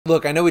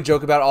Look, I know we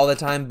joke about it all the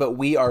time, but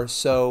we are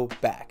so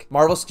back.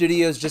 Marvel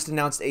Studios just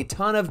announced a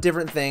ton of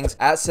different things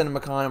at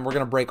Cinemacon, and we're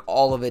gonna break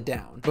all of it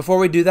down. Before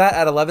we do that,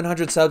 at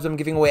 1100 subs, I'm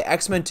giving away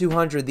X-Men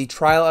 200, the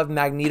Trial of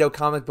Magneto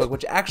comic book,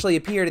 which actually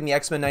appeared in the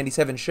X-Men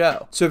 97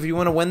 show. So if you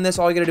want to win this,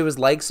 all you gotta do is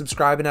like,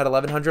 subscribe, and at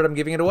 1100, I'm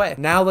giving it away.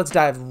 Now let's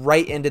dive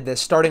right into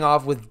this, starting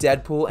off with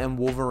Deadpool and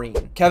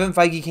Wolverine. Kevin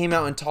Feige came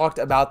out and talked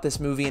about this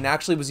movie and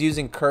actually was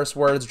using curse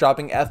words,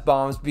 dropping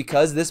F-bombs,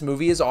 because this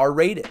movie is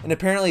R-rated. And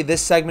apparently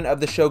this segment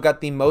of the show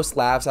got the most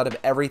laughs out of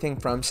everything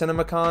from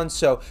Cinemacon,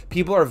 so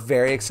people are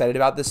very excited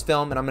about this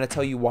film, and I'm gonna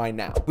tell you why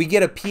now. We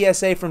get a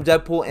PSA from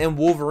Deadpool and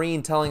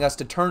Wolverine telling us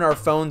to turn our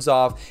phones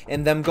off,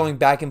 and them going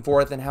back and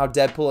forth, and how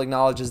Deadpool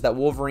acknowledges that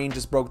Wolverine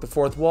just broke the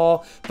fourth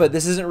wall, but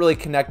this isn't really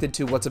connected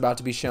to what's about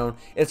to be shown.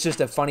 It's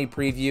just a funny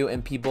preview,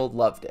 and people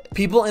loved it.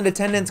 People in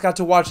attendance got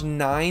to watch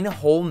 9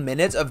 whole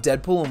minutes of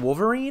Deadpool and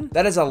Wolverine.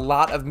 That is a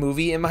lot of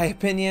movie in my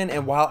opinion,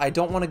 and while I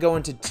don't want to go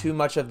into too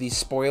much of the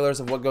spoilers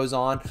of what goes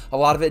on, a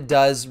lot of it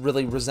does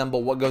really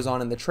resemble what goes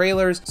on in the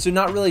trailers, so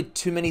not really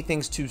too many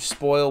things to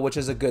spoil, which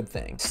is a good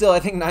thing. Still, I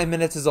think 9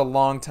 minutes is a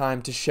long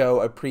time to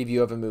show a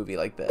preview of a movie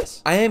like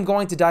this. I am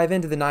going to dive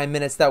into the 9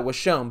 minutes that was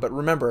shown, but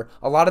remember,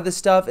 a lot of this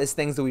stuff is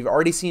things that we've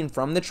already seen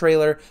from the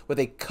trailer with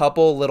a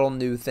couple little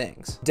new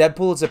things.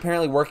 Deadpool is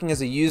apparently working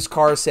as a used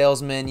car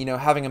salesman, you know,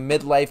 having a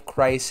midlife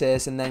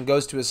crisis, and then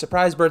goes to a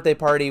surprise birthday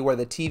party where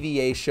the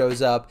TVA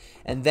shows up,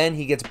 and then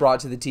he gets brought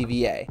to the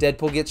TVA.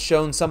 Deadpool gets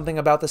shown something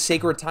about the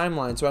sacred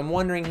timeline, so I'm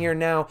wondering here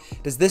now,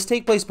 does this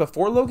take place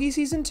before Loki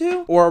season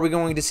 2? Or are we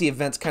going to see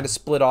events kind of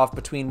split off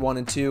between 1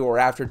 and 2 or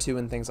after 2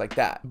 and things like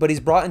that? But he's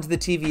brought into the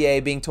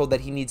TVA being told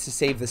that he needs to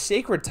save the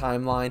sacred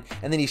timeline,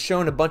 and then he's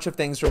shown a bunch of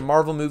things from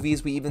Marvel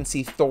movies. We even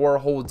see Thor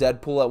hold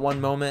Deadpool at one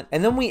moment,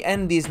 and then we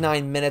end these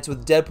 9 minutes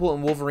with Deadpool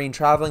and Wolverine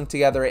traveling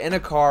together in a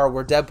car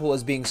where Deadpool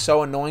is being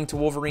so annoying to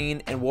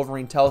Wolverine, and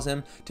Wolverine tells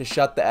him to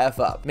shut the F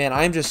up. Man,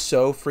 I'm just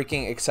so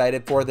freaking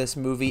excited for this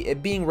movie.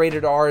 It being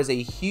rated R is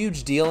a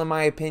huge deal in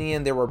my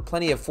opinion. There were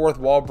plenty of fourth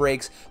wall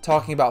breaks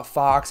talking about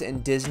Fox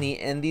and Disney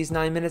in these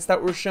 9 minutes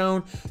that were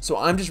shown, so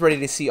I'm just ready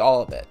to see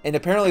all of it. And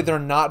apparently they're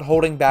not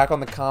holding back on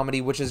the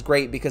comedy, which is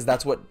great because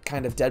that's what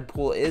kind of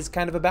Deadpool is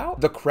kind of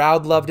about. The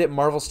crowd loved it.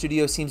 Marvel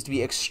Studios seems to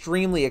be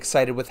extremely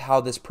excited with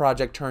how this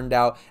project turned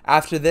out.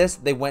 After this,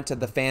 they went to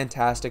the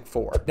Fantastic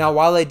Four. Now,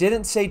 while I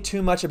didn't say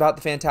too much about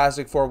the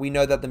Fantastic Four, we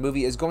know that the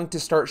movie is going to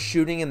start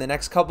shooting in the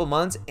next couple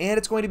months, and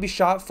it's going to be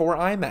shot for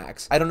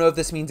IMAX. I don't know if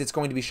this means it's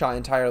going to be shot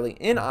entirely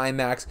in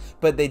IMAX,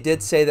 but they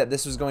did say that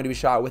this was going to be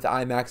shot with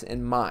IMAX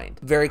in mind.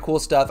 Very cool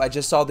stuff. I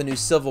just saw the new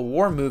Civil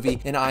War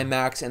movie in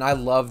IMAX, and I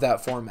love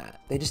that format.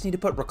 They just need to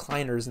put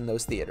recliners in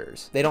those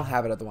theaters. They don't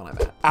have it at the one I'm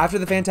at. After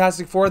the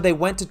Fantastic Four, they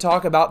went to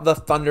talk about the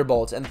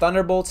Thunderbolts, and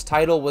Thunderbolts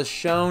title was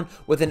shown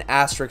with an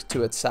asterisk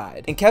to its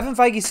side. And Kevin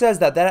Feige says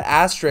that that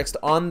asterisk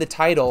on the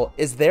title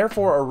is there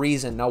for a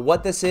reason. Now,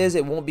 what this is,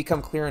 it won't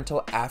become clear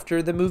until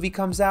after the movie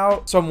comes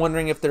out, so I'm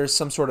wondering if there's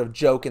some sort of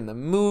joke in the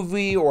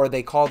movie, or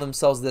they call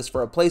themselves this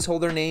for a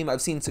placeholder name.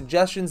 I've seen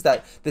suggestions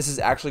that this is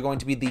actually going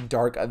to be the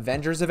Dark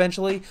Avengers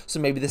eventually,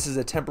 so maybe this is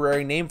a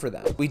temporary name for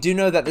them. We do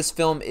know that this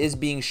film is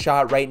being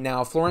shot right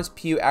now. Florence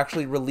Pugh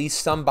actually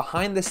released some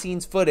behind the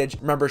scenes footage.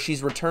 Remember,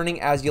 she's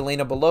returning as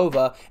Yelena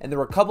Belova, and there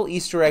were a couple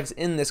Easter eggs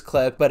in this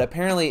clip, but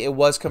apparently it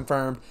was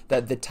confirmed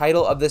that the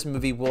title of this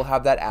movie will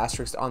have that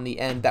asterisk on the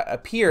end that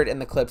appeared in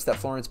the clips that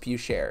Florence Pugh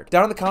shared.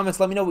 Down in the comments,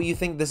 let me know what you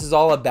think this is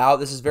all about.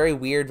 This is very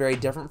weird, very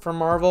different from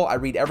Marvel. I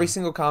read every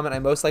single comment. I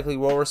most likely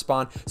will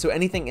respond, so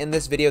anything in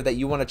this video that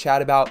you want to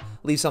chat about,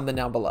 leave something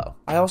down below.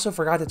 I also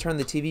forgot to turn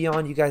the TV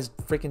on. You guys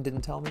freaking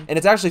didn't tell me. And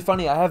it's actually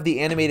funny, I have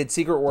the animated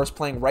Secret Wars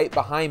playing right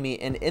behind me,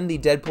 and in the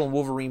Deadpool and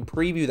Wolverine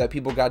preview that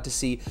people got to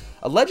see,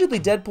 allegedly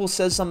Deadpool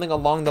says something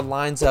along the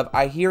lines of,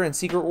 I hear in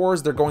Secret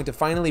Wars they're going to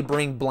finally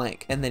bring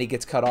blank, and then he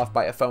gets cut off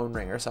by a phone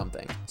ring or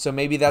something. So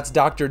maybe that's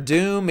Doctor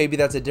Doom, maybe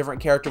that's a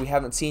different character we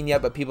haven't seen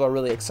yet but people are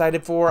really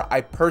excited for.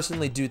 I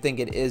personally do think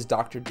it is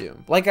Doctor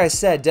Doom. Like I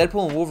said,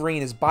 Deadpool and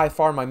Wolverine is by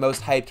far my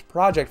most hyped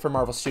project for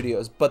Marvel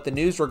Studios, but the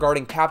news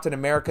regarding Captain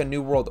America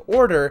New World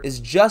Order is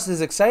just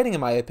as exciting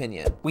in my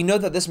opinion. We know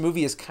that this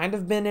movie has kind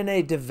of been in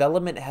a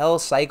development hell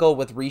cycle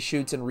with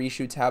reshoots and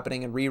reshoots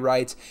happening and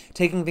rewrites,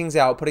 taking things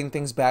out, putting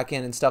things back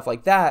in and stuff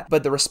like that,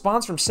 but the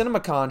response from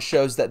Cinemacon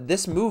shows that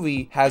this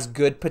movie has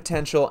good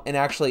potential and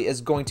actually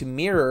is going to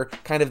mirror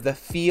kind of the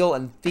feel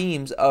and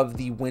themes of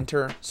the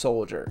Winter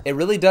Soldier. It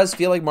really does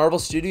feel like Marvel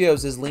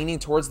Studios is leaning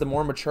towards the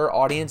more mature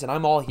audience, and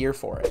I'm all here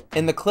for it.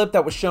 In the clip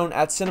that was shown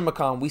at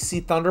Cinemacon, we see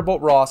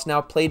Thunderbolt Ross,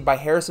 now played by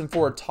Harrison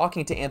Ford,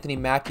 talking to Anthony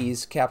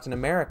Mackie's Captain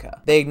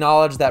America. They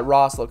acknowledge that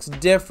Ross looks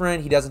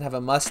different, he doesn't have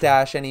a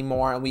mustache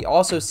anymore, and we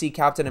also see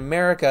Captain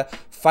America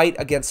fight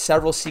against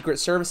several Secret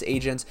Service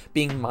agents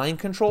being mind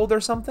controlled or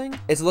something.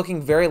 It's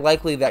looking very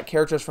likely that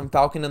characters from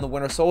Falcon and the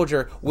Winter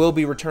Soldier will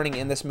be returning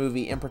in this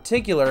movie, in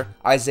particular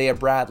Isaiah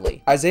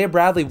Bradley. Isaiah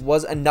Bradley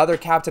was another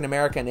Captain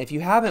America, and if you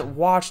haven't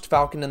watched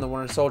Falcon and the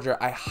Winter Soldier,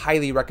 I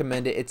highly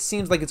recommend it. It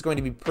seems like it's going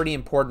to be pretty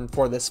important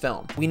for this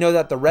film. We know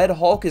that the Red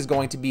Hulk is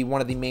going to be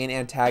one of the main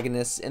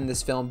antagonists in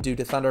this film due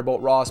to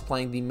Thunderbolt Ross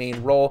playing the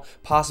main role,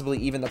 possibly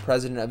even the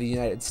President of the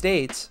United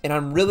States. And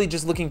I'm really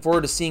just looking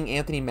forward to seeing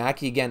Anthony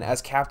Mackie again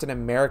as Captain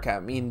America. I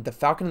mean, the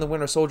Falcon and the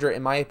Winter Soldier,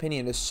 in my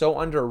opinion, is so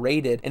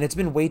underrated, and it's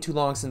been way too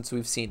long since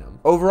we've seen him.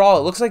 Overall,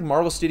 it looks like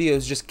Marvel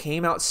Studios just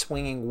came out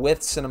swinging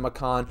with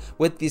CinemaCon,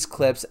 with these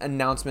clips,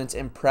 announcements,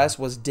 and press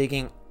was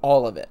digging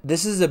all of it.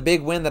 This is a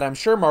big win that I'm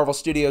sure Marvel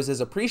Studios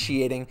is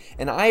appreciating,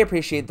 and I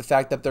appreciate the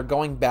fact that they're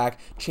going back,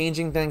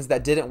 changing things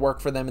that didn't work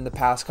for them in the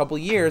past couple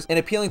years, and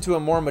appealing to a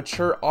more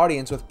mature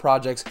audience with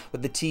projects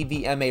with the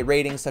TVMA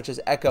ratings such as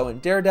Echo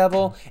and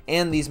Daredevil,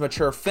 and these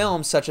mature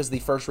films such as the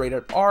first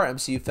rated R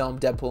MCU film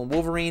Deadpool and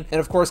Wolverine, and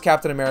of course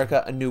Captain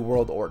America: A New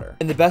World Order.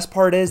 And the best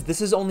part is,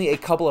 this is only a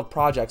couple of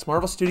projects.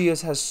 Marvel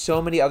Studios has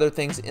so many other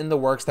things in the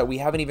works that we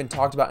haven't even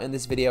talked about in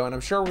this video, and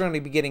I'm sure we're going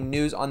to be getting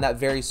news on that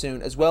very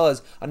soon, as well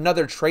as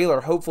another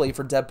trailer hopefully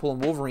for Deadpool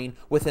and Wolverine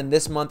within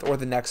this month or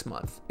the next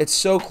month. It's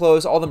so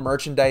close. All the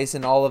merchandise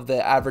and all of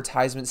the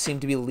advertisements seem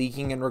to be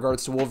leaking in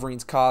regards to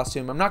Wolverine's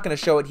costume. I'm not going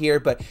to show it here,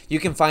 but you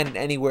can find it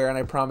anywhere, and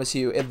I promise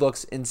you it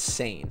looks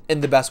insane in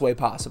the best way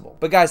possible.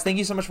 But guys, thank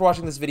you so much for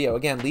watching this video.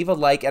 Again, leave a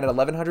like, and at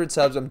 1100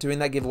 subs I'm doing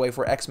that giveaway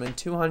for X-Men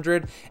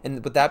 200,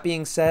 and with that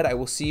being said, I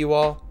will see you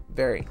all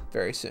very,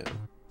 very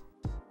soon.